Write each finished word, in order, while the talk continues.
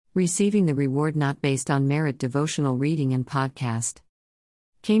Receiving the reward not based on merit. Devotional reading and podcast.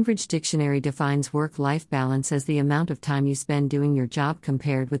 Cambridge Dictionary defines work-life balance as the amount of time you spend doing your job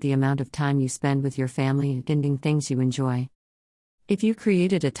compared with the amount of time you spend with your family and doing things you enjoy. If you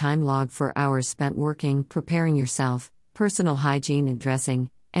created a time log for hours spent working, preparing yourself, personal hygiene and dressing,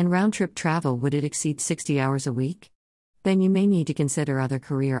 and round-trip travel, would it exceed 60 hours a week? Then you may need to consider other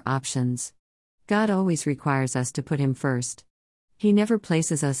career options. God always requires us to put Him first. He never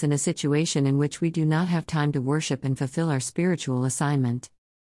places us in a situation in which we do not have time to worship and fulfill our spiritual assignment.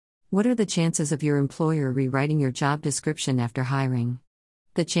 What are the chances of your employer rewriting your job description after hiring?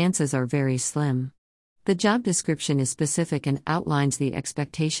 The chances are very slim. The job description is specific and outlines the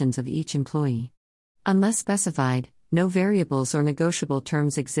expectations of each employee. Unless specified, no variables or negotiable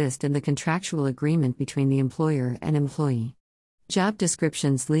terms exist in the contractual agreement between the employer and employee. Job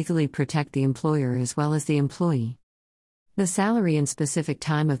descriptions legally protect the employer as well as the employee. The salary and specific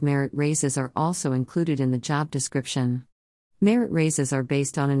time of merit raises are also included in the job description. Merit raises are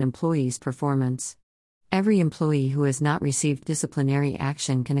based on an employee's performance. Every employee who has not received disciplinary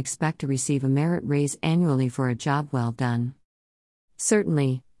action can expect to receive a merit raise annually for a job well done.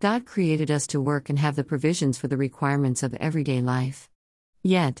 Certainly, God created us to work and have the provisions for the requirements of everyday life.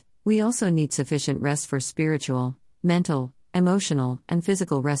 Yet, we also need sufficient rest for spiritual, mental, emotional, and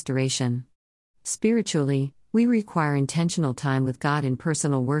physical restoration. Spiritually, we require intentional time with God in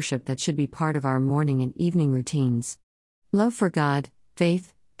personal worship that should be part of our morning and evening routines. Love for God,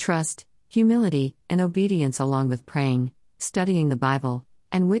 faith, trust, humility, and obedience, along with praying, studying the Bible,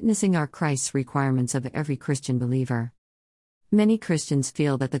 and witnessing are Christ's requirements of every Christian believer. Many Christians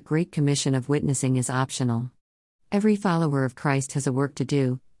feel that the Great Commission of witnessing is optional. Every follower of Christ has a work to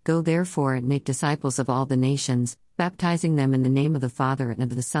do. Go therefore and make disciples of all the nations, baptizing them in the name of the Father and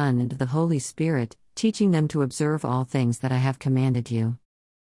of the Son and of the Holy Spirit, teaching them to observe all things that I have commanded you.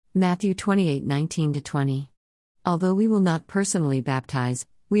 Matthew 28:19-20. Although we will not personally baptize,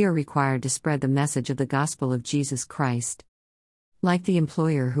 we are required to spread the message of the gospel of Jesus Christ. Like the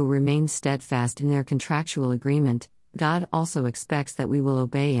employer who remains steadfast in their contractual agreement, God also expects that we will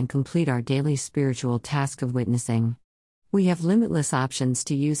obey and complete our daily spiritual task of witnessing. We have limitless options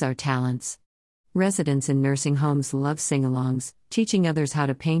to use our talents. Residents in nursing homes love sing-alongs, teaching others how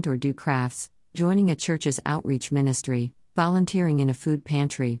to paint or do crafts, joining a church's outreach ministry, volunteering in a food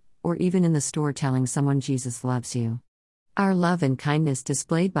pantry, or even in the store telling someone Jesus loves you. Our love and kindness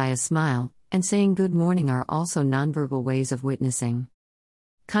displayed by a smile, and saying good morning are also nonverbal ways of witnessing.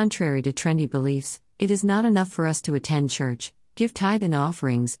 Contrary to trendy beliefs, it is not enough for us to attend church, give tithe and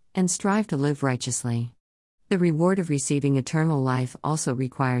offerings, and strive to live righteously. The reward of receiving eternal life also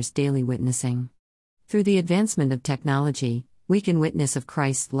requires daily witnessing. Through the advancement of technology, we can witness of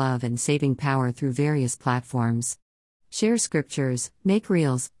Christ's love and saving power through various platforms. Share scriptures, make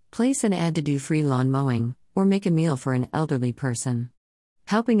reels, place an ad to do free lawn mowing, or make a meal for an elderly person.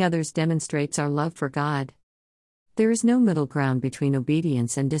 Helping others demonstrates our love for God. There is no middle ground between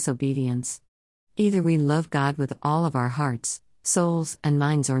obedience and disobedience. Either we love God with all of our hearts, souls, and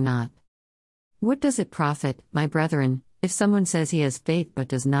minds or not. What does it profit, my brethren, if someone says he has faith but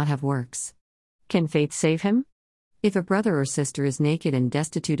does not have works? Can faith save him? If a brother or sister is naked and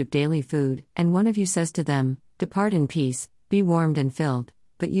destitute of daily food, and one of you says to them, "Depart in peace, be warmed and filled,"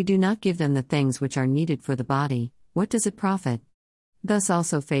 but you do not give them the things which are needed for the body, what does it profit? Thus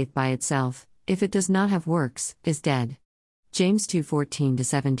also faith by itself, if it does not have works, is dead. James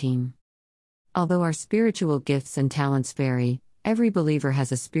 2:14-17. Although our spiritual gifts and talents vary, every believer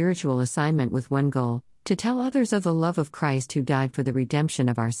has a spiritual assignment with one goal: to tell others of the love of Christ who died for the redemption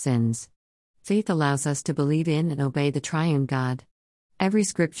of our sins. Faith allows us to believe in and obey the triune God. Every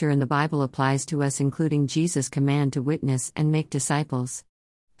scripture in the Bible applies to us, including Jesus' command to witness and make disciples.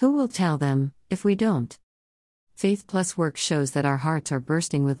 Who will tell them, if we don't? Faith plus work shows that our hearts are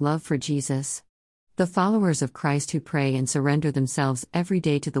bursting with love for Jesus. The followers of Christ who pray and surrender themselves every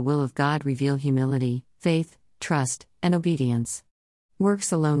day to the will of God reveal humility, faith, trust, and obedience.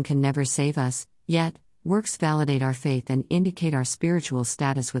 Works alone can never save us, yet, works validate our faith and indicate our spiritual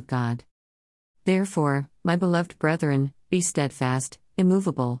status with God. Therefore, my beloved brethren, be steadfast,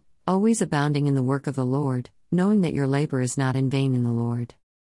 immovable, always abounding in the work of the Lord, knowing that your labor is not in vain in the Lord.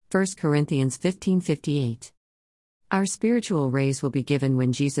 1 Corinthians 15:58. Our spiritual raise will be given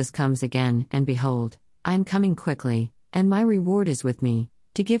when Jesus comes again, and behold, I am coming quickly, and my reward is with me,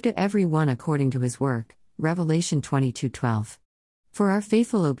 to give to every one according to his work. Revelation 22:12. For our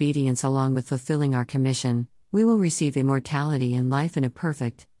faithful obedience along with fulfilling our commission, we will receive immortality and life in a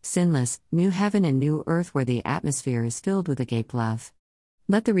perfect, sinless, new heaven and new earth where the atmosphere is filled with agape love.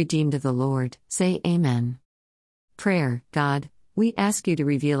 Let the redeemed of the Lord say Amen. Prayer. God, We ask you to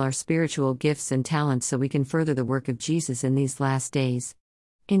reveal our spiritual gifts and talents so we can further the work of Jesus in these last days.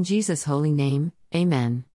 In Jesus' holy name, Amen.